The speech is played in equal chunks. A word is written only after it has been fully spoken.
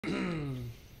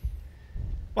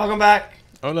Welcome back.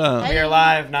 Hola. We are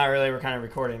live. Not really. We're kind of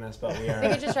recording this, but we are. We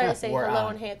could just try to say hello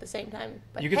on. and hey at the same time.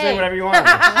 But You can hey. say whatever you want.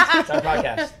 It's our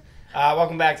podcast.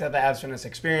 Welcome back to the Abs Fitness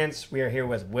Experience. We are here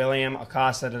with William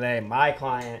Acosta today, my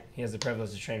client. He has the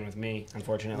privilege to train with me,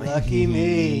 unfortunately. Lucky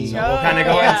me. So we'll kind of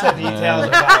go into details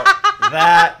about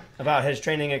that, about his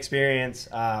training experience,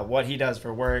 what he does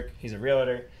for work. He's a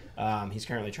realtor. He's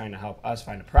currently trying to help us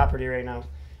find a property right now,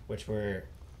 which we're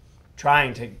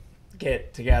trying to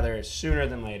get together sooner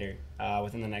than later,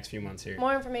 within the next few months here.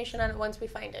 More information on it once we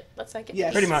find it. Let's not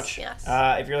get Pretty much. Yes.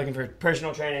 If you're looking for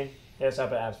personal training, hit us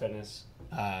up at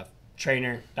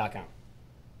absfitnesstrainer.com.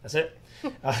 That's it.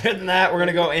 Other than that, we're going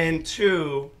to go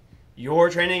into your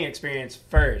training experience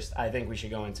first. I think we should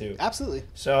go into. Absolutely.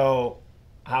 So,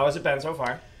 how has it been so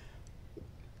far?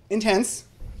 Intense.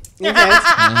 Is it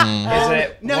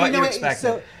No, what you know you what? expected?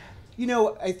 So,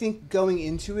 I think going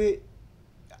into it,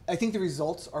 I think the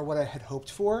results are what I had hoped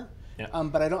for. Yeah.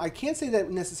 But I can't say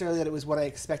that necessarily that it was what I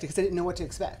expected because I didn't know what to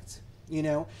expect.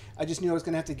 I just knew I was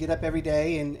going to have to get up every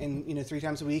day and 3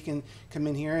 times a week and come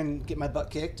in here and get my butt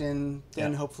kicked, and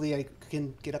then hopefully I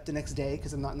can get up the next day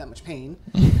because I'm not in that much pain,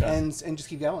 and just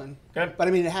keep going. Good. But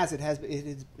I mean, it.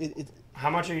 How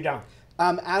much are you down?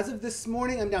 As of this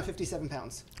morning, I'm down 57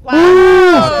 pounds.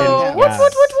 Wow. What? Yes.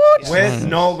 With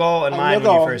no goal in mind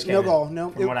when you first came no in, goal, no.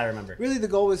 from what I remember. Really, the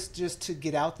goal was just to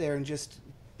get out there and just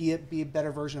be a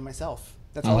better version of myself.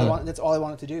 That's all I want. That's all I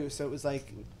wanted to do. So it was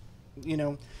like,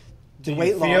 the Do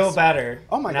weight you loss. feel better?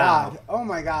 Oh my now? god! Oh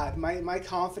my god! My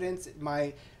confidence,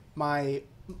 my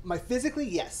physically,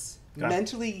 yes. Okay.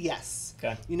 Mentally, yes.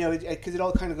 Okay. Because it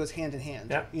all kind of goes hand in hand.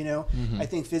 Yep. I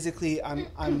think physically, I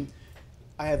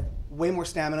have way more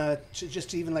stamina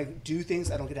just to even do things.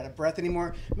 I don't get out of breath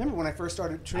anymore. Remember when I first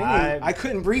started training, I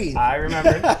couldn't breathe. I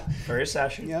remember first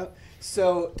session. Yep.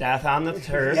 So Death on the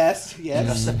turf. yes.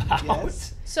 Just about.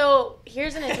 Yes. So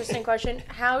here's an interesting question.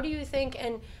 How do you think,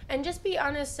 and just be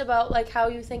honest about how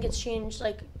you think it's changed,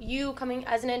 you coming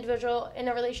as an individual in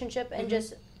a relationship and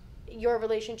just your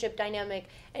relationship dynamic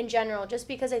in general, just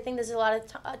because I think there's a lot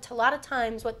of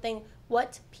times what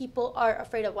people are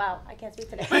afraid of, wow, I can't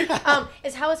speak today,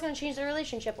 is how it's going to change their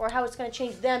relationship or how it's going to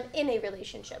change them in a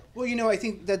relationship. Well, I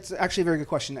think that's actually a very good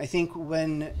question. I think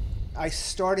when I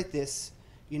started this,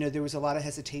 there was a lot of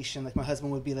hesitation. Like my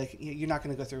husband would be like, "You're not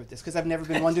going to go through with this," because I've never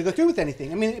been one to go through with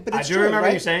anything. I mean, but it's I do true, remember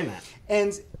right? you saying that.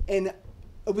 And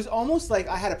it was almost like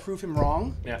I had to prove him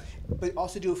wrong. Yeah. But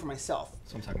also do it for myself.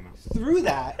 That's what I'm talking about. Through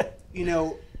that,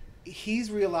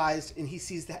 he's realized and he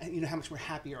sees that how much more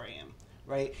happier I am.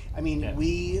 Right. I mean,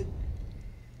 when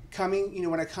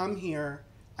I come here,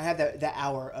 I have that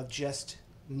hour of just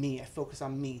me. I focus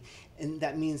on me, and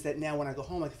that means that now when I go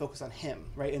home, I can focus on him.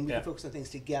 Right. And we can focus on things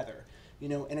together.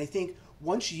 And I think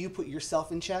once you put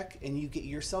yourself in check and you get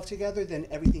yourself together, then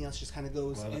everything else just kind of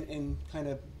goes and kind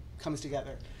of comes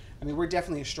together. I mean, we're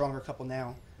definitely a stronger couple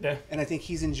now. Yeah. And I think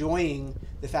he's enjoying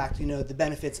the fact, the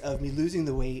benefits of me losing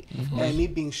the weight and me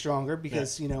being stronger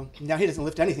because, now he doesn't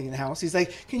lift anything in the house. He's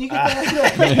like, can you get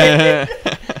that?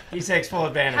 He takes full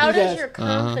advantage. How does your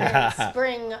confidence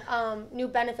bring new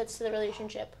benefits to the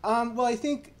relationship? Well, I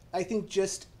think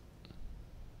just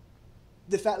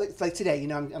the fact, like today,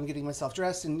 I'm getting myself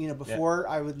dressed, and before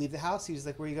I would leave the house, he was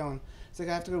like, "Where are you going?" It's like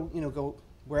I have to go, go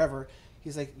wherever.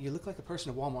 He's like, "You look like a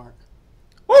person at Walmart."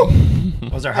 Woo!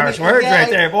 Those are harsh words right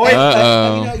there, boy.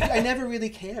 I never really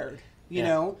cared,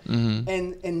 know,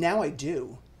 and now I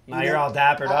do. Now you're all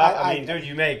dappered up. I mean, dude,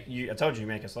 I told you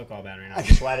make us look all bad right now. I'm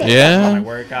sweating. My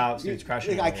workouts, dude's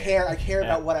crushing. I care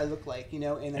about what I look like,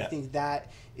 and I think that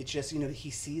it's just, he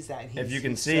sees that. And if you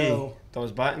can see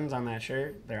those buttons on that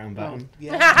shirt, they're unbuttoned.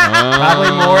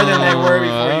 Probably more than they were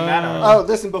before you met him. Oh,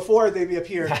 listen, before they'd be up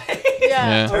here.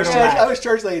 I was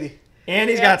church lady.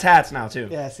 And he's got tats now too.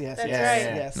 Yes. That's right.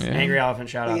 Yes. Angry Elephant,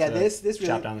 shout out to this really,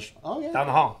 shop down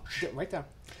the hall. Right down.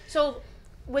 So,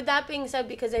 with that being said,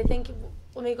 because I think,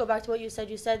 let me go back to what you said.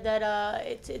 You said that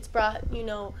it's brought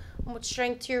much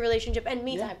strength to your relationship and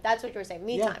me time. That's what you were saying,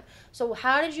 me time. So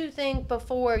how did you think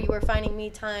before you were finding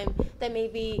me time that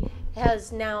maybe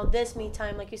has now this me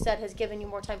time, like you said, has given you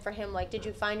more time for him? Like, did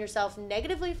you find yourself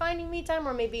negatively finding me time,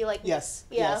 or maybe yes,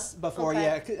 before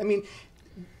I mean.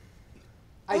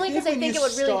 Only because I think it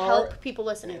would really help people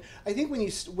listening. I think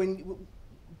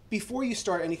before you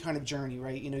start any kind of journey,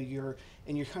 right? You're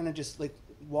kind of just like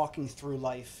walking through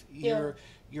life. You're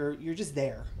just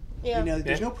there.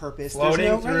 There's no purpose.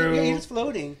 Floating through. You're just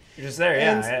floating. You're just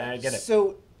there. I get it.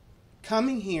 So,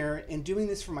 coming here and doing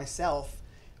this for myself,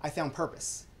 I found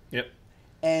purpose. Yep.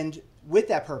 And with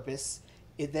that purpose,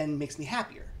 it then makes me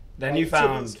happier. Then you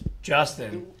found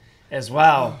Justin as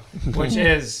well, which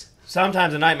is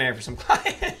sometimes a nightmare for some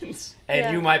clients. questions,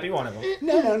 and you might be one of them.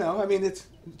 No. I mean, it's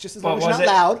just as long as you're not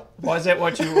loud. Was it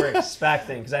what you were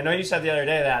expecting? Because I know you said the other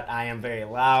day that I am very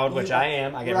loud, which I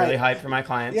am. I get really hyped for my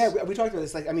clients. Yeah, we talked about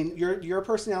this. Like, I mean, your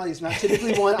personality is not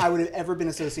typically one I would have ever been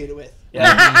associated with.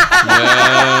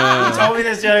 Yeah. You told me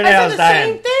this the other day. I was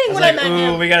dying. Same thing when I met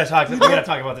him. We gotta talk. We gotta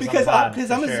talk about this because on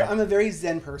the pod, I'm a very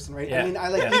zen person, right? Yeah. I mean, I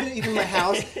like even in my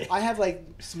house, I have like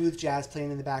smooth jazz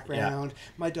playing in the background.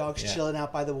 My dog's chilling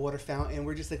out by the water fountain, and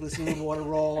we're just like listening to the water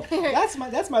roll. That's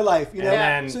my life, you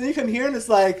know. So then you come here and it's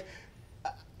like.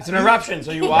 It's an eruption,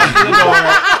 so you walk through the door.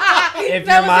 If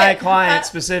you're my client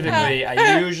specifically,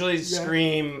 I usually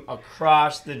scream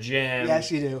across the gym. Yes,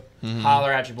 you do.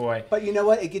 Holler at your boy. But you know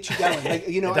what? It gets you going. Like,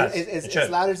 you know, as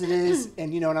loud as it is,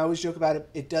 and you know, and I always joke about it.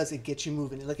 It gets you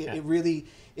moving. Like it really,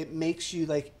 it makes you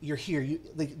like you're here. You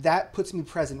like that puts me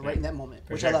present right in that moment,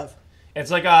 which I love.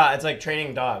 It's like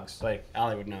training dogs. Like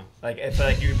Allie would know. Like it's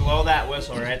like you blow that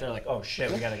whistle, right? They're like, oh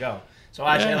shit, we gotta go. So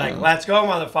I say like, let's go,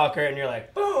 motherfucker, and you're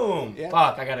like, boom,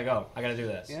 fuck, I gotta go, I gotta do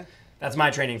this. Yeah. That's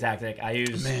my training tactic. I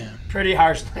use pretty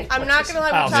harsh language. I'm not gonna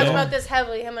lie, we talked about this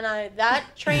heavily, him and I. That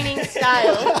training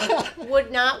style would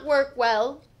not work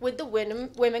well with the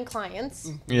women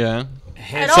clients. Yeah.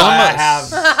 I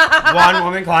have one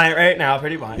woman client right now,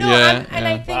 pretty much. No, and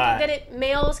I think that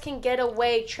males can get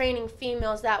away training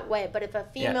females that way, but if a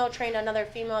female trained another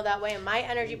female that way, and my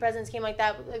energy presence came like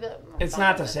that, it's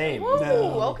not the same. Ooh,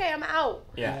 okay, I'm out.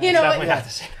 Yeah, you know, definitely not the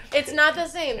same. It's not the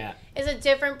same. Yeah. It's a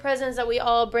different presence that we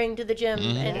all bring to the gym,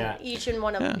 and each and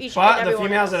one of each. But the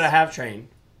females that I have trained,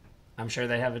 I'm sure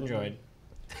they have enjoyed.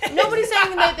 Nobody's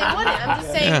saying that they wouldn't. I'm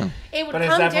just saying it would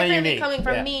come differently unique. Coming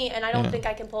from me, and I don't think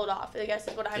I can pull it off. I guess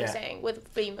is what I'm saying with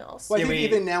females. Well, I think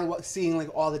even now, seeing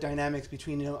like all the dynamics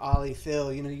between Ollie, Phil,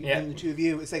 and the two of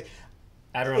you, it's like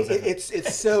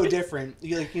it's so different.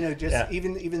 You like just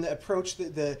even the approach,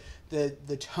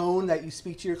 the tone that you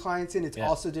speak to your clients in. It's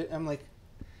also I'm like.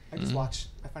 I just watch.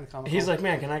 I find a comic. He's like,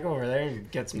 man, can I go over there and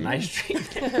get some nice treatment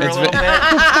for a little bit?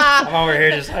 I'm over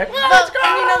here just like, well, let's go.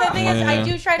 And the thing is, I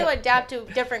do try to adapt to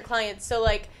different clients. So,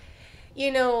 like,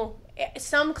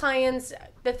 some clients,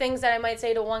 the things that I might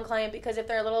say to one client, because if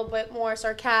they're a little bit more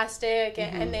sarcastic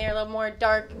and they're a little more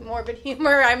dark, morbid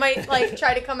humor, I might like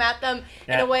try to come at them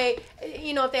in a way.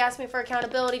 If they ask me for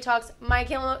accountability talks, my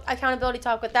accountability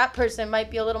talk with that person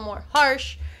might be a little more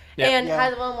harsh and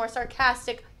has a little more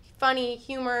sarcastic. Funny,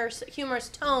 humorous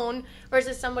tone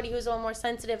versus somebody who's a little more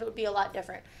sensitive, it would be a lot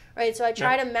different, right? So I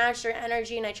try to match their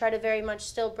energy, and I try to very much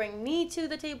still bring me to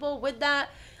the table with that,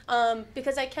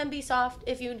 because I can be soft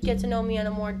if you get to know me on a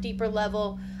more deeper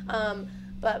level,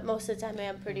 but most of the time I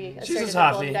am pretty assertive. She's a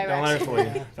softie. Don't let her fool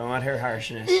you. Don't let her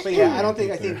harshness. But yeah, I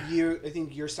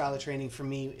think your style of training for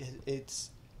me,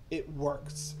 it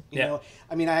works. You know,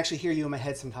 I mean, I actually hear you in my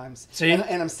head sometimes. And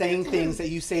I'm saying things that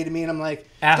you say to me, and I'm like,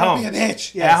 at don't home. be a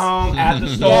bitch. Yes. At home, at the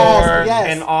store.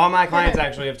 And all my clients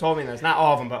actually have told me this. Not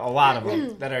all of them, but a lot of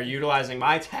them that are utilizing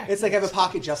my tactics. It's like I have a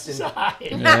pocket Justin.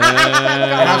 And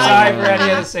I'm sorry for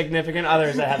any of the significant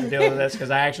others that have to deal with this, because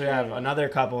I actually have another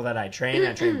couple that I train.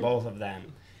 I train both of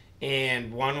them.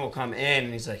 And one will come in,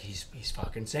 and he's like, he's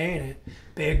fucking saying it.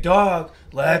 Big dog,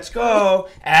 let's go.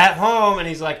 At home. And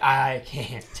he's like, I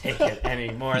can't take it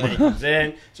anymore. And then he comes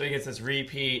in, so he gets this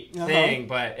repeat thing,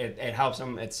 but it helps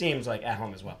him, it seems like, at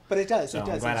home as well. But it does. So it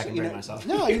does. I'm glad I can bring myself.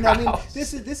 No, I mean,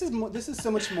 this is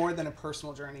so much more than a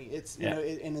personal journey. It's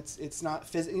and it's not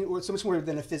it's so much more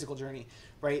than a physical journey,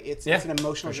 right? It's an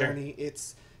emotional journey.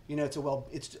 It's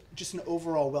it's just an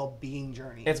overall well-being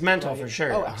journey. It's mental for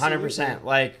sure. Oh, 100%.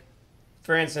 Like,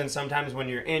 for instance, sometimes when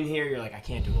you're in here, you're like, I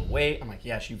can't do a weight. I'm like,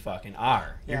 yes, you fucking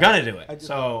are. You're going to do it.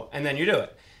 So, and then you do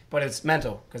it. But it's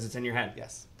mental because it's in your head.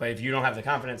 Yes. But if you don't have the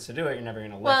confidence to do it, you're never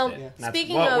going to lift it. And that's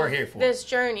speaking what of we're here for. This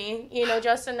journey,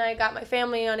 Justin and I got my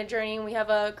family on a journey, and we have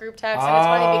a group text, and it's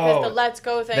funny because the let's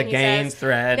go thing, the gains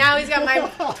thread. Now he's got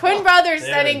my twin brothers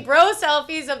sending bro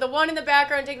selfies of the one in the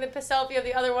background taking the selfie of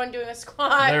the other one doing a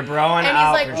squat. They're broing and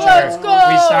out he's like, for let's sure. go.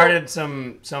 We started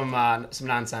some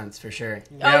nonsense for sure.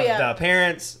 We have the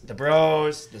parents, the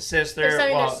bros, the sister.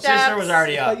 Well, sister was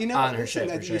already up on her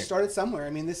shit for sure. You started somewhere.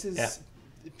 I mean, this is...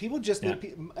 People just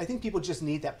need. I think people just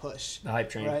need that push. The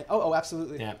hype train. Right? Oh,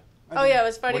 absolutely. Yeah. It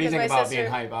was funny. What do you think about being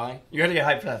hype, Ollie? You got to get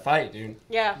hyped for that fight, dude.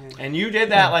 Yeah. And you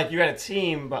did that like you had a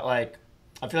team, but like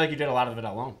I feel like you did a lot of it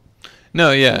alone.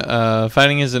 No, yeah.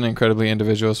 Fighting is an incredibly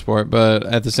individual sport, but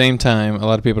at the same time, a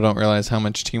lot of people don't realize how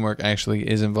much teamwork actually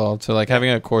is involved. So, like having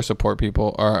a core support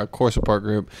people or a core support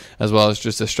group, as well as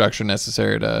just the structure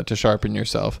necessary to sharpen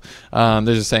yourself.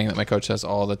 There's a saying that my coach says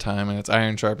all the time, and it's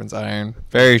iron sharpens iron.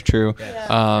 Very true.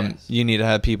 Yeah. You need to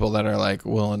have people that are like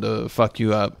willing to fuck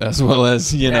you up, as well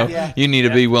as you need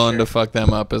to be willing to fuck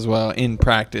them up as well in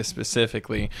practice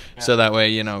specifically. So that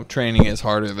way, training is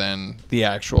harder than the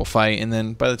actual fight. And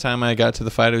then by the time I got to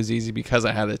the fight, it was easy because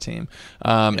I had a team.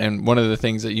 And one of the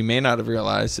things that you may not have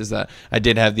realized is that I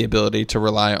did have the ability to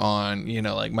rely on,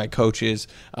 like my coaches,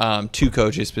 2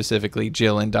 coaches specifically,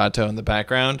 Jill and Dato in the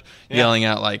background, yelling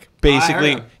out like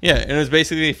basically, and it was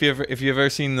basically if you've ever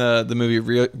seen the movie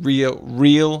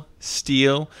Real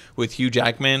Steel with Hugh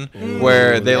Jackman,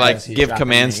 where they give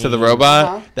commands to the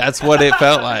robot. That's what it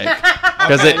felt like.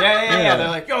 Because they're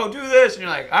like, yo, do this, and you're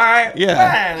like, all right,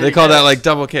 they call that like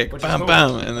double kick, bam, cool.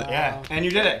 bam, and you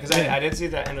did it because I did see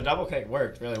that, and the double kick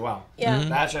worked really well. Yeah,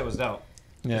 that shit was dope.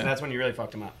 Yeah, that's when you really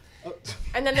fucked him up.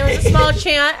 And then there was a small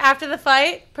chant after the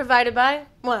fight provided by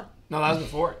what? No, that was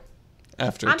before.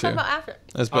 After I'm too. talking about after.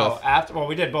 That's both. Oh, after. Well,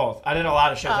 we did both. I did a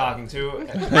lot of shit talking too.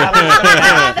 That's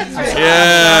right.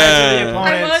 Yeah.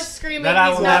 I was screaming. That I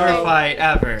will never fight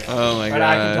ever. Oh my god. But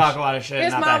I can talk a lot of shit.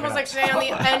 His and not mom back was it like up.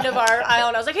 sitting on the end of our aisle,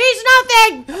 and I was like, "He's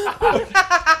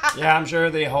nothing." Yeah, I'm sure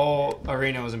the whole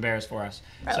arena was embarrassed for us.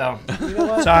 So, You know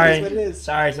what? sorry. It is what it is.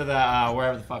 Sorry to the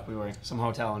wherever the fuck we were, some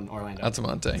hotel in Orlando. That's a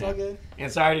Monte. It's all good.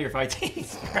 And sorry to your fight team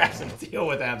for having to deal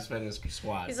with Abs Fitness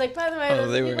squad. He's like, "By the way, Oh,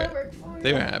 those they people were- I work for."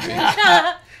 They were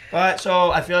happy. But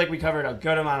so I feel like we covered a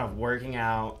good amount of working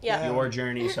out, Yeah. your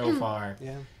journey so far.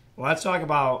 Yeah. Let's talk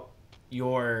about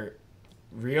your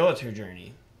realtor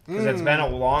journey. Because it's been a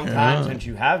long time since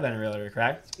you have been a realtor,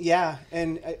 correct? Yeah,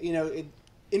 and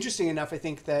interesting enough, I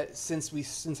think that since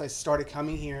I started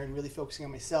coming here and really focusing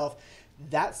on myself,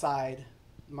 that side,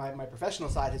 my professional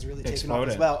side, has really taken off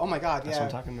as Exploded. well. Oh my god, That's yeah.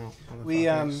 what I'm talking about. We,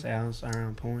 sales are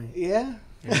on point. Yeah.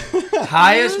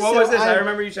 Highest? What So was this? I I-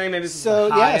 remember you saying maybe this is So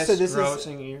the yeah, highest so this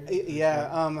grossing year. Yeah,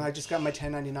 I just got my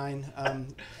 1099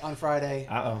 on Friday.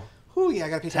 Uh-oh. Whew, yeah, I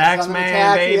gotta pay Tax taxes on my man,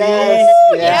 tax. baby.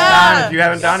 Yes, Yeah. Done. If you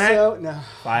haven't done it, So, no.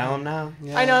 file them now.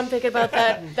 Yeah. I know. I'm thinking about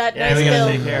that Yeah, nice we gotta bill.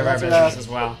 take care of our That's what business I- as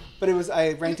well. But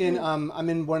I ranked in. I'm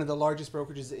in one of the largest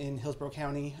brokerages in Hillsborough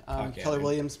County. Fuck yeah, Keller dude.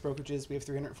 Williams brokerages. We have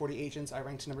 340 agents. I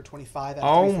ranked number 25 out of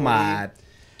Oh 340. my.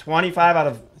 25 out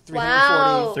of 340.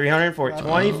 Wow. 340.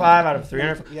 25 out of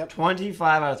 340. Yep.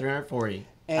 25 out of 340.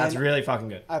 That's And really fucking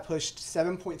good. I pushed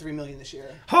 7.3 million this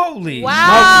year. Holy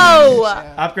Wow. smokes.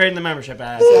 Yeah. Upgrading the membership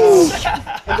ad. So,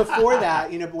 and before that,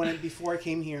 before I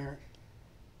came here,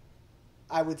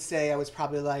 I would say I was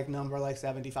probably like number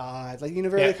 75,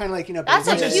 really Yeah. kind of like That's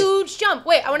a business. huge jump.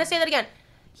 Wait, I want to say that again.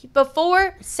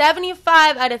 Before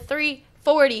 75 out of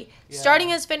 340, Yeah. starting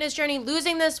his fitness journey,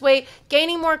 losing this weight,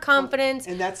 gaining more confidence.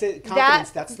 And that's it. Confidence.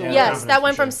 That's the Yeah. one. Yes, confidence that for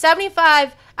went from sure.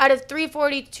 75 out of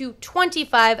 340 to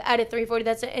 25 out of 340.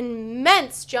 That's an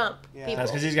immense jump, Yeah. people.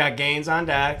 That's because he's got gains on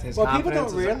deck. His Well, people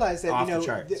confidence don't is realize that off the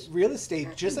charts. that real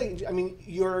estate, just like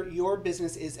your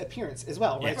business is appearance as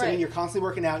well, right? Yeah. So Right. you're constantly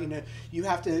working out. You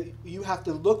have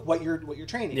to look what you're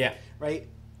training. Yeah. Right.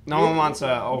 No one wants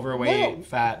a overweight, No.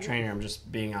 fat trainer. I'm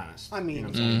just being honest. I mean, You know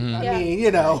what I'm saying?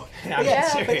 Yeah. I'm Yeah,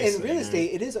 but in seriously, real man.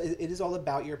 estate, it is all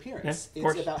about your appearance. Yeah, of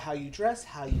course. It's about how you dress,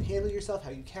 how you handle yourself,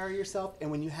 how you carry yourself, and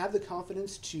when you have the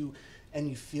confidence to, and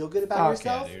you feel good about Fuck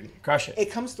yourself, yeah, dude. Crush it. it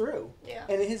comes through. Yeah.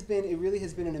 And it really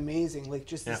has been an amazing. Like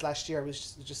just this Yeah. last year, I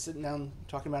was just sitting down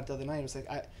talking about it the other night. I was like,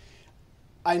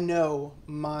 I know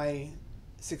my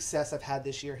success I've had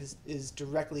this year is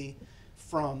directly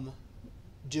from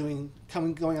going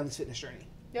on this fitness journey.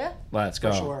 Yeah. Let's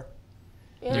go. For sure.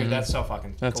 Yeah. Dude, that's so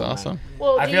fucking That's cool, man. awesome.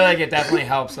 Well, I do feel you- like it definitely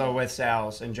helps though with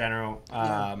sales in general.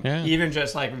 Yeah. Even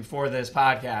just like before this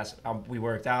podcast, we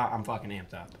worked out. I'm fucking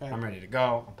amped up. Right. I'm ready to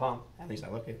go. I'm pumped. At least I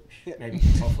look it. Yeah. Maybe,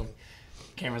 hopefully,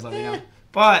 cameras let me know.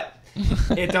 But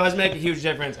it does make a huge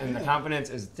difference, and the confidence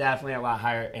is definitely a lot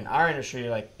higher in our industry.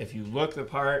 Like if you look the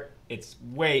part, it's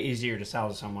way easier to sell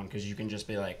to someone because you can just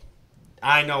be like,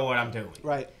 I know what I'm doing.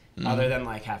 Right. Other than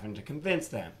like having to convince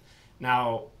them.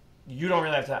 Now, you don't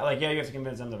really have to, like, yeah, you have to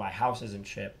convince them to buy houses and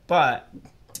shit, but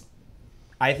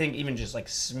I think even just like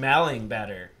smelling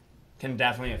better can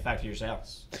definitely affect your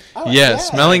sales. Oh, Yeah,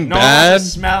 smelling No bad. one's a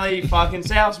smelly fucking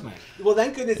salesman. Well,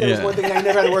 thank goodness that was Yeah. one thing I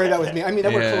never had to worry about with me. I mean, I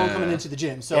wear cologne Yeah. coming into the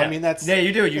gym, so Yeah. I mean that's Yeah,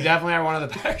 you do. You definitely are one of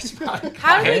the better smelling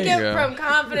How do guys. we There you get go. from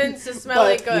confidence to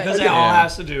smelling But- good? Because it Yeah. all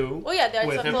has to do Well, yeah, that's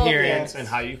with the full- appearance Yes. and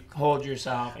how you hold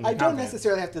yourself. And I your don't confidence.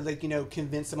 necessarily have to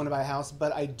convince someone to buy a house,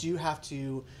 but I do have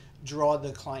to draw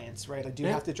the clients, right? I do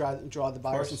Yeah. have to draw the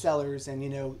buyers course. and sellers, and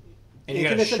And you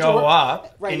got to show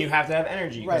up, and you have to have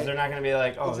energy, because they're not going to be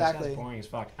like, oh, exactly. this is boring as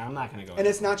fuck. I'm not going to go. And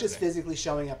it's not just physically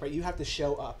showing up, right? You have to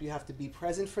show up. You have to be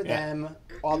present for them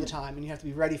all the time, and you have to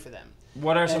be ready for them.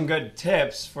 What are some good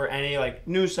tips for any like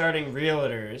new starting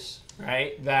realtors,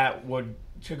 right, that would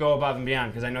to go above and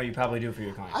beyond? Because I know you probably do for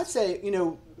your clients. I'd say,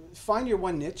 find your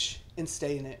one niche and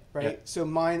stay in it, right? Yep. So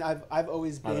mine, I've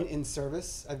always been in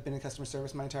service. I've been in customer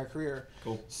service my entire career.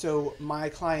 Cool. So my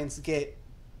clients get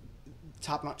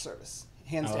top-notch service,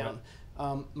 hands down.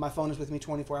 My phone is with me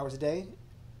 24 hours a day.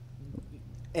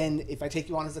 And if I take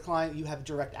you on as a client, you have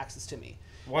direct access to me.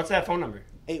 What's that phone number?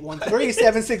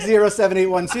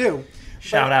 813-760-7812.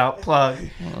 Shout out, plug.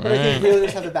 But I think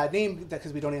realtors have a bad name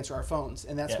because we don't answer our phones.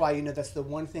 And that's why, that's the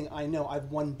one thing I know. I've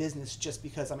won business just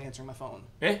because I'm answering my phone.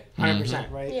 Yeah,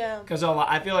 100%. Right? Yeah. Because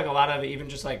I feel like a lot of even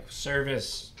just like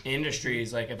service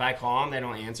industries, like if I call them, they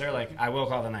don't answer, like I will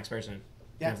call the next person.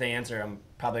 Yeah. And if they answer, I'm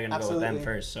probably going to go with them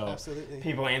first. So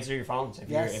people answer your phones.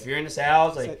 If you're into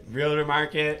sales, like realtor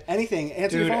market. Anything,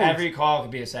 answer your phone. phones. Every call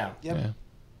could be a sale. Yep. Yeah.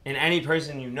 And any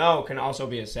person you know can also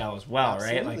be a sale as well,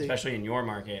 right? Like especially in your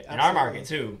market. In our market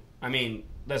too. I mean,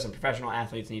 listen, professional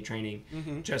athletes need training.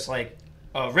 Just like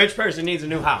a rich person needs a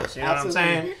new house. You know what I'm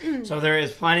saying? So there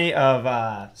is plenty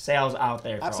of sales out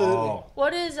there for all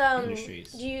What is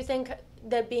industries. Do you think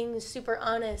that being super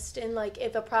honest and like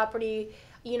if a property,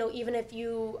 even if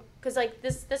you, because like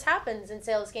this happens in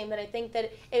sales game, and I think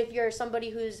that if you're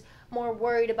somebody who's more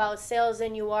worried about sales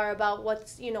than you are about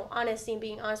what's honesty and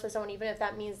being honest with someone, even if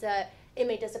that means that it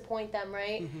may disappoint them,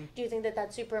 right? Do you think that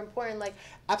that's super important? Like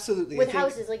absolutely with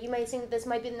houses, like you might think this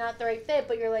might be not the right fit,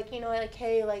 but you're like like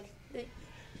hey, like.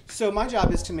 So my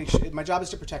job is to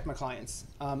protect my clients,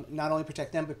 not only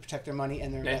protect them but protect their money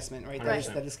and their investment, right?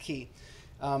 That is key.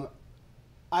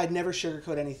 I'd never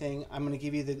sugarcoat anything. I'm going to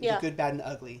give you the good, bad, and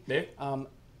ugly. Yeah.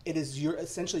 It is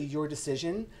essentially your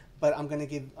decision, but I'm going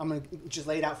to just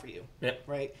lay it out for you. Yeah.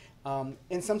 Right.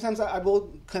 And sometimes I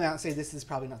will come out and say this is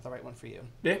probably not the right one for you.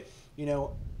 Yeah.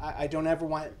 I don't ever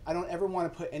want to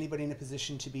put anybody in a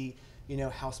position to be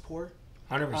house poor.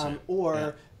 100%.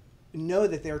 Or know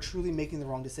that they're truly making the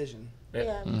wrong decision.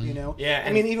 Yeah. Yeah.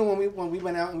 I mean, even when we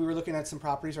went out and we were looking at some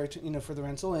properties, right? For the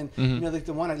rental, and like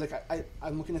the one I'm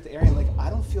looking at the area and like I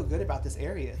don't feel good about this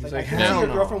area. Like I can see your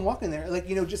girlfriend walking there. Like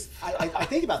just I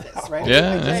think about this, right?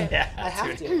 I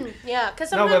have to. Yeah,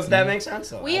 because sometimes but that makes sense.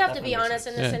 Though. We have to be honest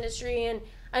in this industry, and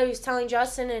I was telling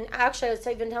Justin, and actually I was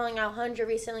even telling Alejandra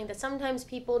recently that sometimes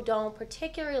people don't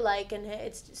particularly like, and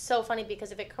it's so funny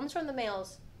because if it comes from the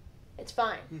males, it's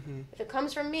fine. If it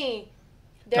comes from me,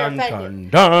 they're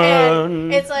offended.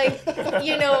 And it's like,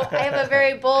 I have a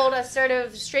very bold,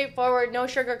 assertive, straightforward, no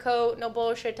sugarcoat, no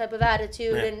bullshit type of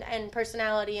attitude and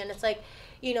personality. And it's like,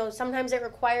 sometimes it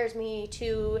requires me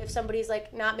to, if somebody's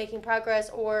like not making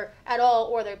progress or at all,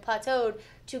 or they're plateaued,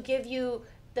 to give you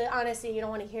the honesty you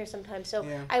don't want to hear sometimes. So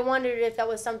I wondered if that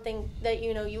was something that,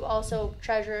 you also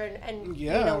treasure and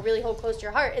really hold close to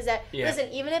your heart. Is that, listen,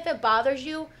 even if it bothers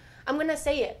you, I'm going to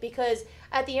say it, because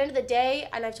at the end of the day,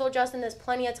 and I've told Justin this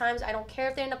plenty of times, I don't care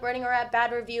if they end up writing a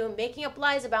bad review and making up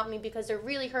lies about me because they're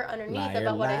really hurt underneath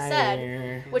about what I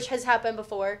said, which has happened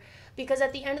before. Because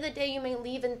at the end of the day, you may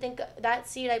leave and think that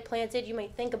seed I planted, you may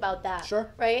think about that.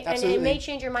 Sure. Right? Absolutely. And it may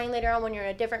change your mind later on when you're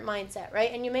in a different mindset,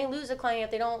 right? And you may lose a client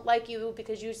if they don't like you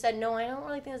because you said, no, I don't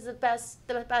really think this is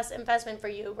the best investment for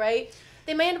you, right?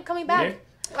 They may end up coming back.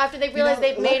 After they realize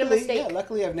they've made a mistake. Yeah,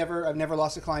 luckily I've never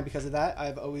lost a client because of that.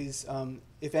 I've always,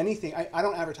 if anything, I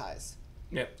don't advertise.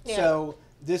 Yeah. So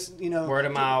this, word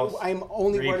of mouth. I'm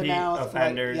only word of mouth.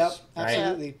 Offenders. Right? Yep,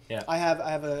 absolutely. Right? Yeah. I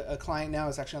have a client now. I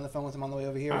was actually on the phone with him on the way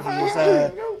over here.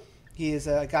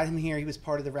 I got him here. He was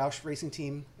part of the Roush racing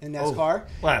team in NASCAR.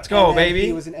 Let's go, baby.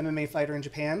 He was an MMA fighter in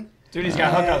Japan. Dude, he's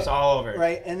got hookups all over.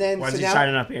 Right, and then when's he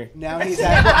signing up here? Now he's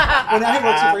now he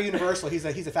works for Universal. He's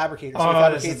a fabricator.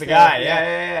 So this is the guy.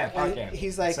 Yeah.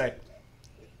 He's like,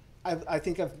 I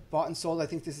think I've bought and sold. I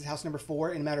think this is house number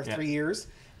 4 in a matter of 3 years,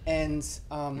 and he's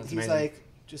amazing. like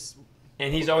just.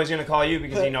 And he's always going to call you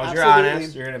because he knows you're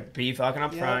honest. You're going to be fucking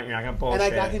up front. You're not going to bullshit.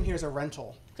 And I got him here as a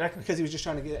rental. Exactly. Because he was just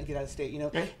trying to get out of state.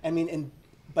 I mean,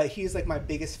 but he's like my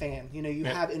biggest fan. You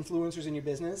have influencers in your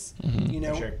business,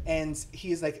 sure. and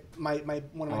he's like one of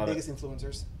my biggest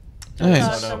influencers. Nice.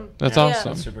 Awesome. That's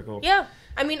awesome. That's super cool. Yeah.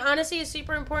 I mean, honesty is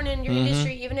super important in your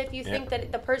industry, even if you think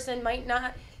that the person might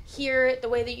not hear it the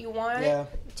way that you want it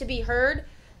to be heard.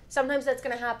 Sometimes that's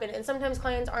going to happen, and sometimes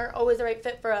clients aren't always the right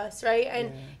fit for us, right?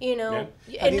 And and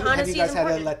honesty have you guys is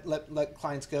had important. to let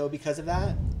clients go because of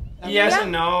that? Yes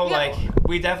and no. Like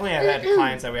we definitely have had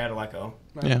clients that we had to let go,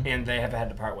 and they have had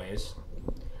to part ways.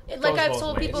 like I've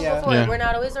told people before, Yeah. we're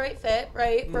not always the right fit,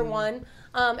 right? For one.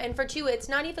 And for two, it's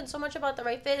not even so much about the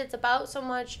right fit. It's about so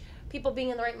much people being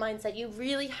in the right mindset. You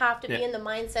really have to be in the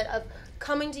mindset of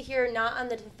coming to here not on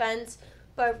the defense,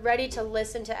 but ready to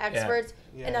listen to experts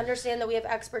and understand that we have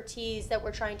expertise that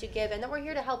we're trying to give and that we're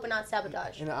here to help and not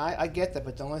sabotage. You know, I get that,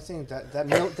 but the only thing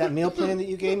that meal plan that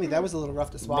you gave me, that was a little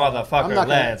rough to swallow. Motherfucker,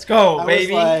 let's go,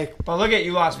 baby. But look at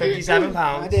you, lost 57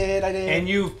 pounds. I did. And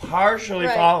you've partially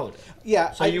followed it.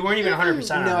 Yeah. So you weren't even 100%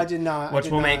 on it. No, I did not. Which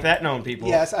will make that known, people.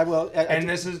 Yes, I will. And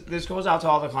this goes out to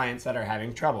all the clients that are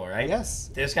having trouble, right? Yes.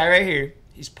 This guy right here,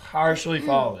 he's partially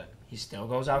followed it. He still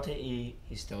goes out to eat.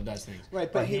 He still does things.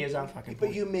 Right, but he is on fucking point.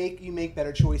 But you make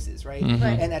better choices, right?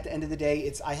 Right. And at the end of the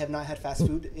day, I have not had fast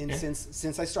food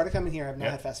since I started coming here. I have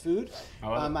not had fast food.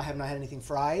 I have not had anything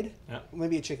fried.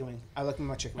 Maybe a chicken wing. I like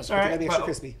my chicken wings. That's all right. Gotta be extra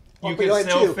crispy. You can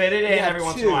still fit it in every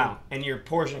once in a while, and your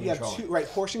portion control. Right,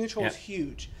 portion control is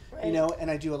huge. Right. You know, and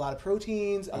I do a lot of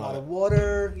proteins, a lot of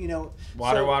water, you know.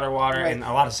 Water, right. And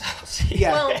a lot of sauce.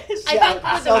 Yeah. Well,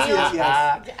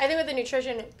 I think with the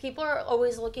nutrition, people are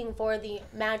always looking for the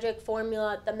magic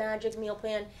formula, the magic meal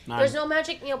plan. There's no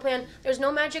magic meal plan. There's no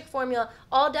magic formula.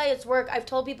 All diets work. I've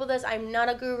told people this. I'm not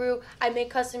a guru. I make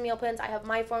custom meal plans. I have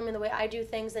my formula, the way I do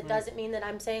things. That doesn't mean that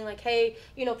I'm saying like, hey,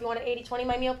 you know, if you want an 80-20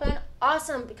 my meal plan,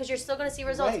 awesome, because you're still going to see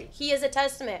results. Right. He is a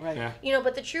testament. Right. Yeah. You know,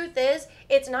 but the truth is,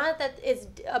 it's not that it's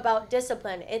about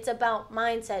discipline. It's about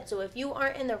mindset. So if you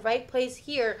aren't in the right place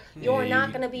here, you're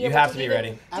not going to be able to be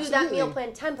ready. Do that meal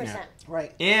plan 10%.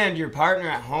 Right. And your partner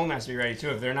at home has to be ready too.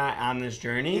 If they're not on this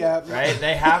journey, right?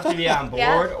 They have to be on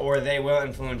board, or they will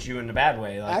influence you in a bad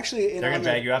way. Like, actually, they're gonna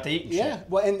drag you out to eat. And shit.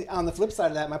 Well, and on the flip side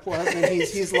of that, my poor husband,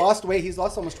 he's lost weight. He's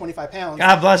lost almost 25 pounds.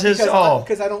 God bless his soul.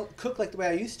 Because I don't cook like the way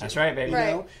I used to. That's right, baby. You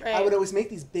know? Right. I would always make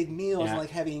these big meals, like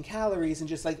heavy in calories, and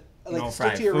just like no stick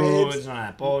fried to your foods, ribs. none of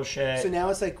that bullshit. So now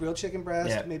it's like grilled chicken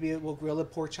breast. Maybe we'll grill a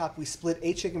pork chop. We split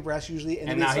a chicken breast usually.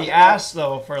 And now he asks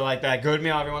though for like that good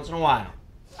meal every once in a while.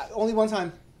 Only one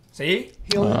time. See?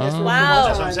 He only asked for wow.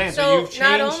 That's what I'm saying. So you've changed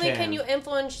not only him. can you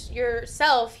influence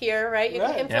yourself here, right? You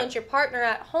can influence your partner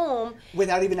at home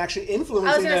without even actually influencing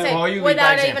I was going to them. say,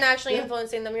 without even actually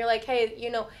influencing them. You're like, hey,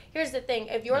 you know, here's the thing.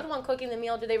 If you're the one cooking the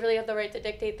meal, do they really have the right to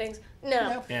dictate things?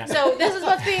 No. Yeah. So this is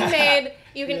what's being made.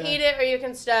 You can eat it or you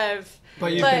can starve.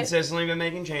 But you've consistently been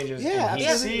making changes. Yeah, and he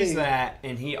sees that,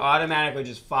 and he automatically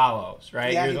just follows,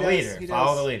 right? Yeah, You're the leader.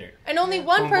 Follow the leader. And only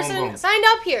one person signed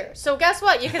up here. So guess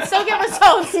what? You can still get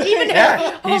results, even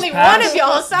if only one of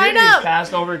y'all signed up. He's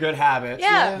passed over good habits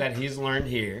that he's learned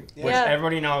here, which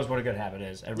everybody knows what a good habit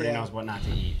is. Everybody knows what not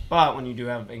to eat. But when you do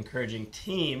have an encouraging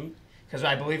team, because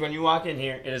I believe when you walk in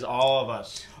here, it is all of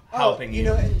us helping you. You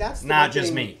know, and that's not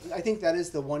just me. I think that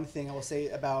is the one thing I will say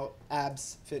about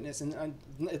abs fitness, and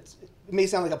it may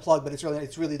sound like a plug, but it's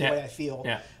really the way I feel.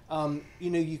 Yeah. You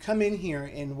know, you come in here,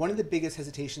 and one of the biggest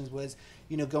hesitations was,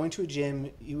 you know, going to a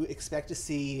gym, you expect to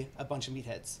see a bunch of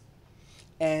meatheads.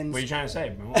 And what are you trying to say,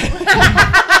 bro?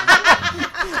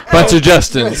 Bunch of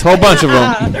Justins, whole bunch of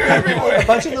them. They're everywhere. A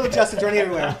bunch of little Justins running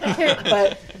everywhere.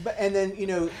 But and then, you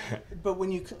know, but when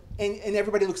you and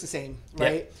everybody looks the same,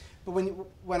 right? Yeah. But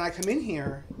when I come in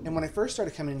here, and when I first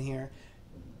started coming in here,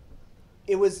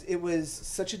 it was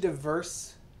such a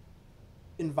diverse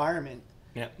environment.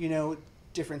 Yeah. You know,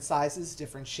 different sizes,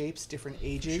 different shapes, different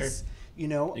ages. Sure. You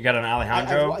know, you got an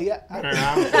Alejandro. Yeah.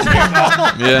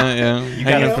 You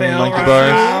got a from like the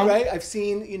bars. Right. I've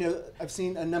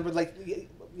seen a number like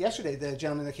yesterday. The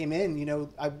gentleman that came in, you know,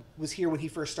 I was here when he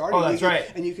first started. Oh, that's right.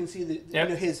 And you can see you know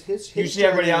his you see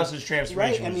everybody else's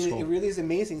transformation. Right. I mean, it really is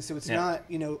amazing. So it's not,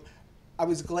 you know, I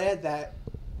was glad that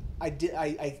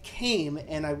I came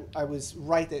and I was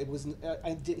right that it was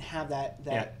I didn't have that.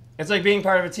 Yeah. It's like being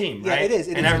part of a team, right? Yeah, it is.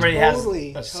 And everybody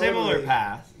totally, has a similar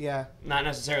path. Yeah. Not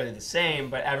necessarily the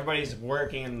same, but everybody's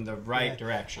working in the right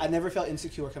direction. I never felt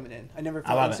insecure coming in. I never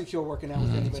felt insecure working out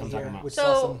with anybody here, which is so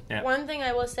awesome. Yeah. One thing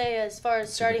I will say as far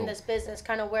as starting this business,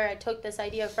 kind of where I took this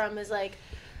idea from is like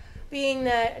being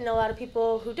that, and a lot of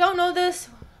people who don't know this,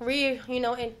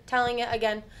 and telling it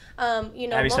again, you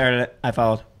know. Abby started it. I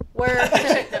followed. We're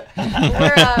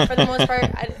for the most part,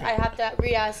 I have to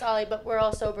re-ask Ollie, but we're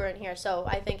all sober in here. So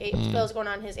I think Phil's going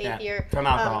on his 8th year. From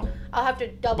alcohol. I'll have to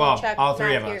double check. All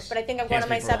three of us. But I think I'm going on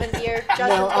my 7th year.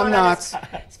 No, I'm not.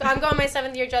 I'm going on my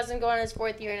 7th year. Justin's going on his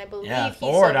 4th year, and I believe he's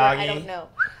sober. I don't know.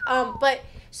 But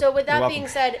so with that being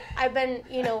said, I've been,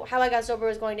 you know, how I got sober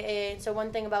was going to AA. And so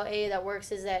one thing about AA that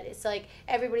works is that it's like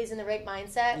everybody's in the right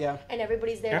mindset and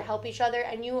everybody's there to help each other.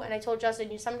 And I told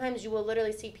Justin, sometimes you will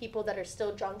literally see people that are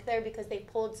still drunk there because they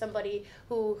pulled somebody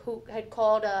who had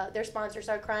called their sponsor,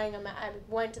 started crying. I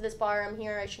went to this bar, I'm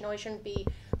here, I shouldn't be,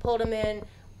 pulled them in,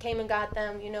 came and got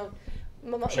them, you know.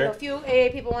 Sure. A few AA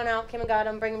people went out, came and got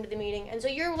them, bring them to the meeting. And so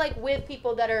you're like with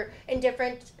people that are in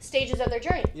different stages of their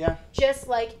journey. Yeah. Just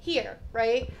like here,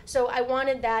 right? So I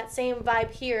wanted that same vibe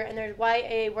here. And there's why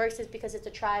AA works is because it's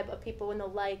a tribe of people in the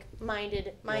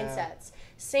like-minded mindsets.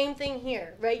 Same thing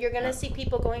here, right? You're going to see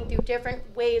people going through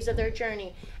different waves of their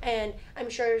journey. And I'm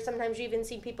sure sometimes you even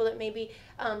see people that maybe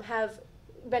have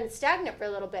been stagnant for a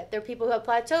little bit. There are people who have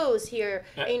plateaus here,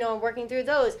 working through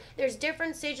those. There's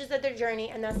different stages of their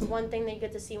journey, and that's one thing that you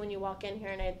get to see when you walk in here,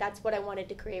 and that's what I wanted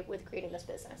to create with creating this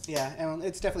business. Yeah, and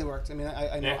it's definitely worked. I mean,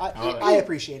 I know, Yeah, I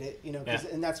appreciate it,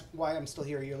 and that's why I'm still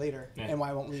here a year later, and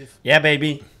why I won't leave. Yeah,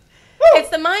 baby. It's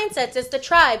the mindsets. It's the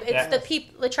tribe. It's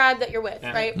the tribe that you're with,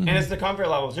 right? And it's the comfort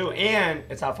level too, and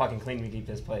it's how fucking clean we keep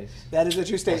this place. That is a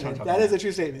true statement. That is a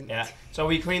true statement. Yeah. So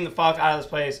we clean the fuck out of this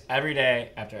place every day,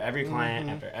 after every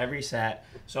client, after every set,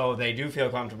 so they do feel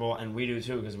comfortable, and we do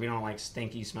too, because we don't like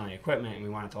stinky, smelly equipment, and we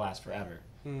want it to last forever.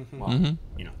 Well,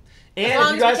 you know.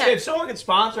 And if someone could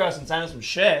sponsor us and send us some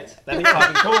shit, that'd be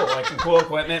fucking cool. Like some cool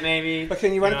equipment, maybe. But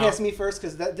can you run it past me first?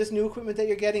 Because this new equipment that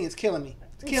you're getting is killing me.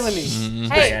 It's killing me.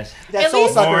 Hey, that soul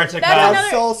sucker. That's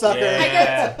soul sucker. Yeah. I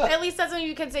guess at least that's something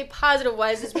you can say positive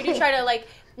wise. Is we do try to like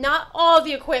not all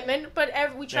the equipment, but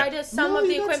we try to some of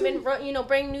the equipment.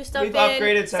 Bring new stuff in. We've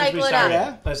upgraded since we started.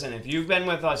 Yeah. Listen, if you've been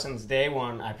with us since day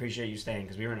one, I appreciate you staying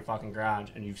because we were in a fucking garage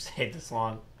and you've stayed this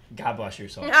long. God bless your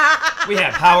soul. We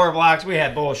had power blocks. We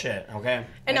had bullshit. Okay.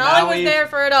 And Ollie was there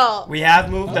for it all. We have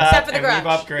moved up. Except for the and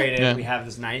garage. We've upgraded. Yeah. We have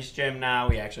this nice gym now.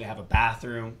 We actually have a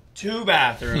bathroom, 2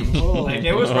 bathrooms. Like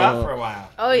it was rough for a while.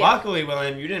 Oh yeah. Luckily,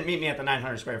 William, you didn't meet me at the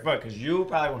 900 square foot because you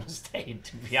probably would have stayed.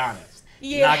 To be honest.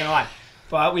 Yeah. Not gonna lie.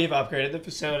 But we've upgraded the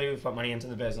facility. We've put money into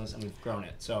the business, and we've grown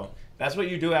it. So that's what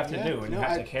you do have to do, and you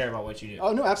have to care about what you do.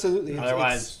 Oh no, absolutely.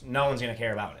 Otherwise, no one's gonna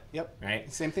care about it. Yep.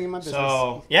 Right. Same thing in my business.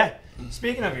 So yeah.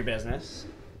 Speaking of your business,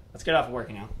 let's get off of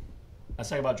working out. Let's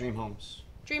talk about dream homes.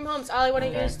 Dream homes. Ollie, why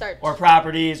don't you start? Or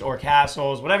properties, or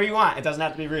castles, whatever you want. It doesn't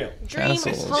have to be real. Dream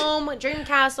Castles. home, dream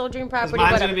castle, dream property.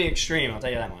 Mine's whatever. gonna be extreme. I'll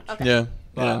tell you that much. Okay. Yeah.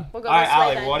 We'll go All right, this way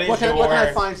Ali, then. what is what your? can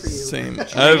I find for you? Same.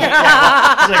 He's like, all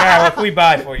right, what can we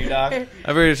buy for you, dog?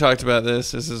 I've already talked about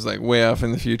this. This is like way off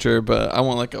in the future, but I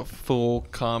want like a full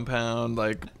compound,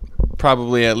 like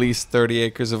probably at least 30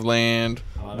 acres of land,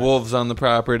 wolves on the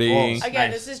property. Wolves.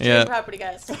 Again, Nice. this is dream property,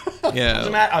 guys. Doesn't Yeah.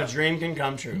 matter. A dream can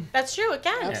come true. That's true. It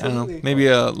can. I don't know, Absolutely. maybe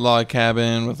a log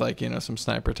cabin with like, some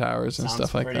sniper towers and Sounds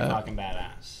stuff like pretty that. fucking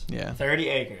badass. Yeah. 30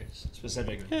 acres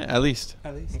specifically. Yeah, at least.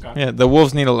 At least. Okay. Yeah, the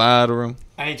wolves need a lot of room.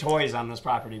 Any toys on this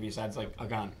property besides like a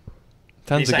gun?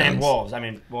 Tons of And guns. wolves. I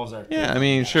mean, wolves are. Yeah, I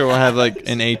mean, sure, we'll have like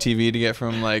an ATV to get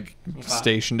from like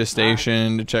station to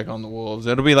station to check on the wolves.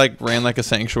 It'll be like ran like a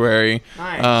sanctuary.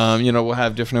 Nice. We'll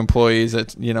have different employees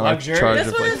that are Luxurious. charge This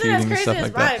of one like isn't feeding as and crazy stuff as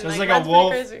like mine. that. So it's Like, like a that's pretty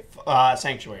wolf crazy.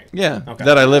 sanctuary. Yeah, Okay.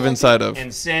 that I live inside of.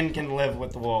 And Sin can live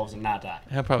with the wolves and not die.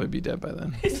 I'll probably be dead by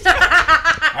then.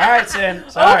 All right, Sin.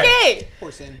 Sorry. Okay.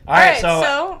 Poor Sin. All right,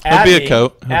 so- He'll be Abby, a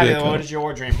coat. He'll be Abby, a coat. what is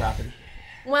your dream property?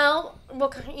 Well,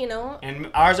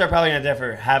 And ours are probably going to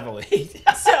differ heavily.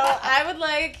 so I would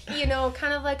like,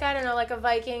 kind of like, I don't know, like a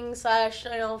Viking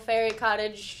 / fairy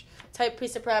cottage type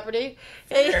piece of property.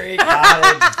 Fairy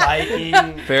cottage,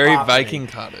 Viking. Very property. Viking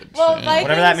cottage. Well, yeah. Vikings,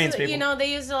 Whatever that means, people.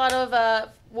 They use a lot of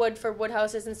wood for wood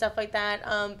houses and stuff like that.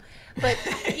 But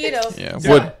Yeah, So-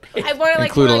 wood. I want to like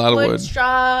Include a more, lot of wood, wood.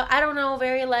 straw. I don't know,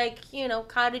 very like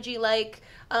cottagey like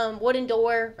wooden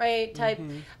door type.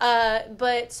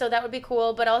 But so that would be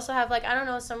cool. But also have like I don't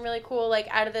know some really cool like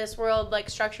out of this world like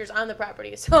structures on the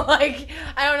property. So like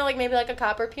I don't know like maybe like a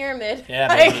copper pyramid. Yeah,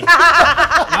 like, baby.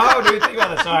 No, dude, think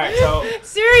about this. All right, so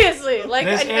seriously, like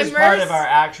this an is immerse, part of our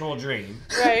actual dream.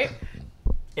 right.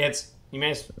 It's you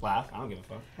may laugh. I don't give a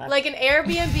fuck. Laugh. Like an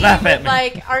Airbnb Laugh at with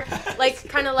me. like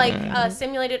kind of like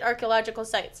simulated archaeological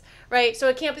sites, right? So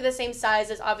it can't be the same size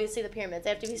as obviously the pyramids. They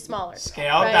have to be smaller.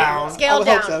 Scaled right? down. Scaled I would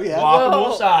down. hope so, yeah. Walkable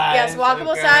Whoa. size. Yes,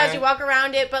 walkable okay. size. You walk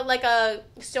around it, but like a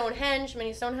Stonehenge,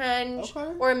 mini Stonehenge,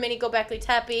 Okay. or a mini Göbekli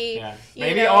Tepe. Yeah. you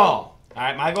Maybe know. all. All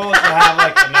right, my goal is to have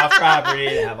like enough property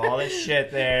to have all this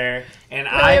shit there, and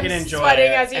I can William's enjoy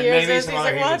sweating it. as he and hears maybe this. some He's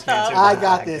other like, humans "What can the too. I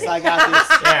got this. I got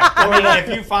this. Yeah, I mean,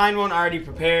 if you find one already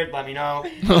prepared, let me know.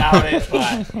 Doubt it,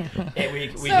 but we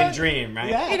can dream, right?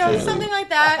 Yeah. Something like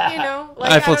that.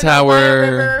 Like Eiffel I don't know, by a Tower.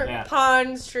 river, Yeah.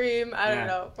 pond, stream. I don't Yeah.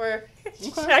 know. Where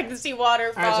I can see water.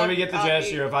 All right, so fog, we get the coffee.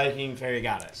 gist. You're a Viking fairy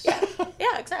goddess.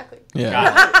 Yeah, exactly. Yeah.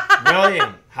 Got it.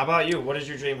 William, how about you? What is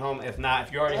your dream home? If not,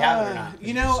 if you already have it or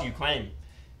not, you claim.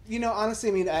 Honestly,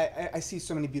 I mean, I see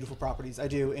so many beautiful properties. I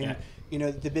do, and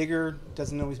the bigger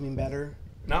doesn't always mean better.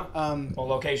 No. Well,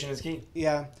 location is key.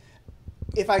 Yeah.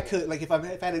 if I could, like, if I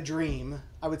had a dream,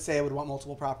 I would say I would want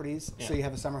multiple properties. Yeah. So you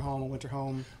have a summer home, a winter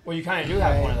home. Well, you kind of do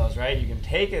have one of those, right? You can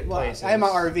take it places. I have my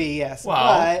RV, yes. Well,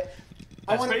 but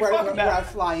I want pretty where fucking I bad.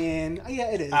 fly in.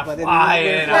 Yeah, it is. I But fly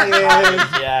in.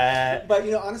 Yeah.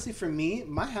 But honestly, for me,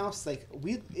 my house, like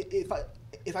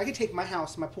if I could take my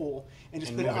house, my pool, and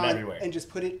just put it on everywhere. and just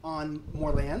put it on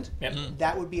more land,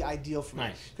 that would be ideal for me.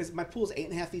 Nice. Because my pool's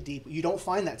 8.5 feet deep. You don't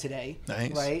find that today,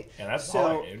 right? Yeah, that's so.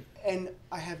 baller, dude. And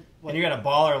I have. And you got a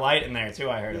baller light in there too.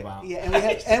 I heard about. Yeah,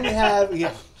 and we have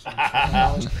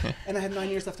and I have 9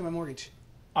 years left on my mortgage.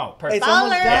 Oh, perfect. It's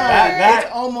almost done. That-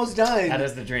 It's almost done. That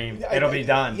is the dream. It'll be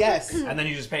done. Yes. And then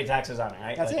you just pay taxes on it,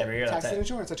 right? That's like it. Every year. Taxes That's and it.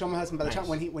 insurance. I told my husband by the time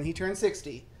when he turns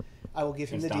 60, I will give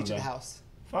him It's the done deed to the deal. house.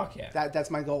 Fuck yeah. That's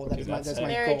my goal. That's my goal.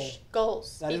 Marriage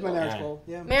goals. That is my people. marriage goal.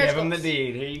 Yeah. Marriage Give him the goals.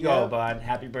 deed. Here you go, bud.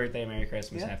 Happy birthday, Merry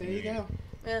Christmas, Yeah. Happy There you New Year. go.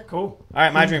 Yeah. Cool. All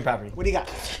right, my dream property. What do you got?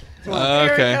 Here we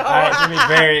Okay. go. All right, it's gonna be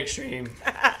very extreme.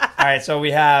 All right, so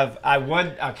we have.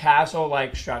 A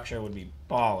castle-like structure would be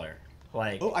baller.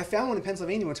 Like. Oh, I found one in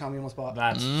Pennsylvania one time we almost bought.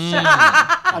 That's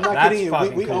I'm not That's kidding you.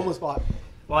 fucking We cool. almost bought.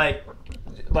 like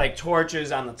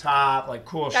torches on the top, like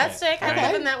cool That's shit. sick. I'm right?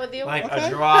 living that with you. Like Okay. a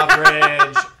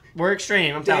drawbridge. We're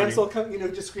extreme. I'm telling Damsel you.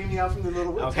 come, just screaming out from the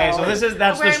little. Okay, tower. so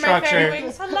that's the Wearing my fairy structure.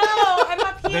 wings. Hello, I'm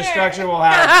up here. The structure will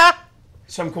have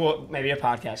some cool, maybe a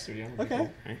podcast studio. Would be Okay.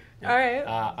 cool, right?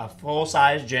 All right. A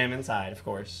full-size gym inside, of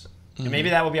course. And maybe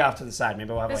that will be off to the side.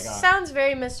 Maybe we'll have This like a. sounds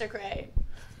very Mr. Gray.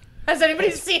 Has anybody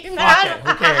seen Fuck that? it,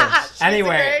 who cares? She's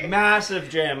Anyway, Gray. massive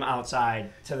gym outside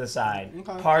to the side,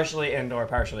 Okay. partially indoor,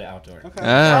 partially outdoor. Okay.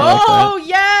 Oh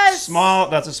yes. Small.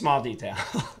 That's a small detail.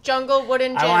 Jungle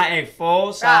wooden gym. I want a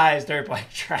full-size dirt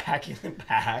bike track in the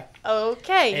back.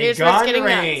 Okay, A here's where it's gun getting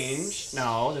range. nuts.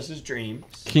 No, this is dreams.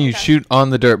 Can you shoot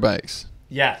on the dirt bikes?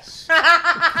 Yes.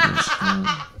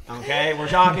 Okay, we're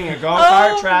talking a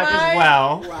go-kart track my- as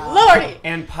well, Lordy,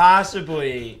 and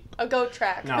possibly a goat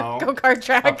track. No. Go kart a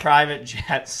track. private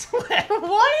jet slip What is wrong?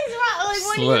 Like,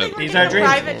 what do you Slip. think? These We're are doing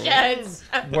dreams. private jets.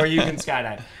 where you can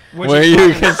skydive. Which Where is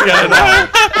you fucking can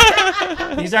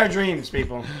skydive. These are dreams,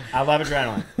 people. I love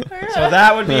adrenaline. So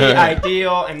that would be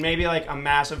ideal, and maybe like a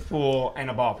massive pool and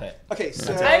a ball pit. Okay,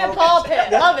 so And a ball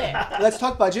pit. Love it. let's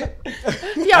talk budget. Yeah,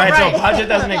 All right, right. so budget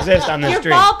doesn't exist on this Your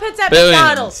dream. ball pit's at Billions.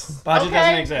 McDonald's. Budget okay?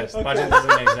 doesn't exist. Budget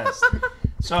doesn't exist. I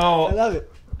So love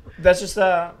it. that's just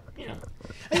I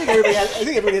think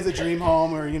everybody has a dream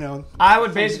home, or I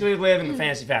would basically live in the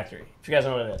Fantasy Factory. If you guys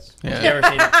know what it is. Yeah. If you ever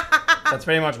seen it. That's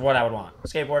pretty much what I would want.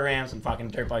 Skateboard ramps and fucking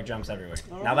dirt bike jumps everywhere.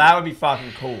 Now that would be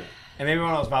fucking cool. And maybe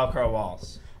one of those Velcro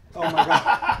walls. Oh my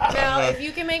god. Now, if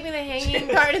you can make me the Hanging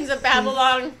Gardens of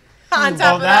Babylon on top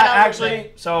Well, of that, that I'll live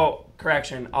actually, so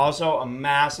correction, also a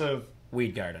massive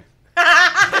weed garden.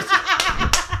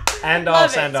 End all, Love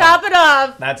it. send all. Top it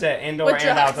off. That's it. Indoor With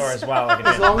and drugs. outdoor as well. Like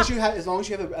As long as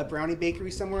you have a brownie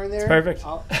bakery somewhere in there. Perfect.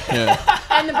 Yeah.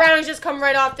 And the brownies just come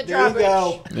right off the There you drawbridge.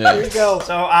 go. Yeah. There you go.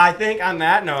 So I think on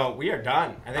that note, we are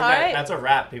done. I think All right. that's a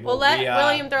wrap, people. We'll let We,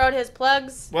 William throw out his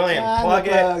plugs. William, Ah, plug the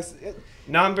it. plugs.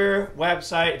 Number,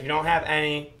 website. If you don't have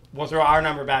any, we'll throw our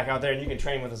number back out there, and you can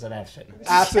train with us at F Fitness.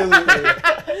 Absolutely.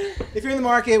 If you're in the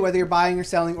market, whether you're buying or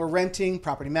selling or renting,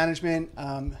 property management,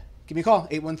 give me a call,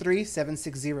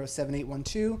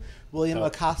 813-760-7812. William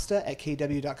Acosta at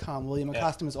kw.com. William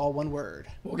Acosta is all one word.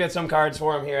 We'll get some cards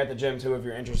for him here at the gym, too, if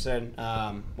you're interested.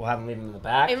 We'll have him leave them in the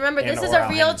back. And remember, this is or a I'll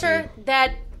hand them to realtor you.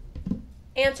 that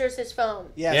answers his phone.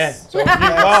 Yes. Yeah, so if you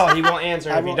call, he will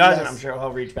answer. I If he will- doesn't, yes. I'm sure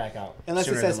he'll reach back out Unless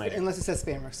it sooner says than later.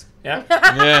 spammers. Yeah.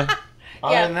 Yeah.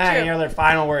 Other Yeah, than that, true. any other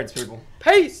final words, people?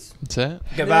 Peace. That's it.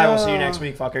 Goodbye. We'll see you No. next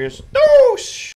week, fuckers. Doosh!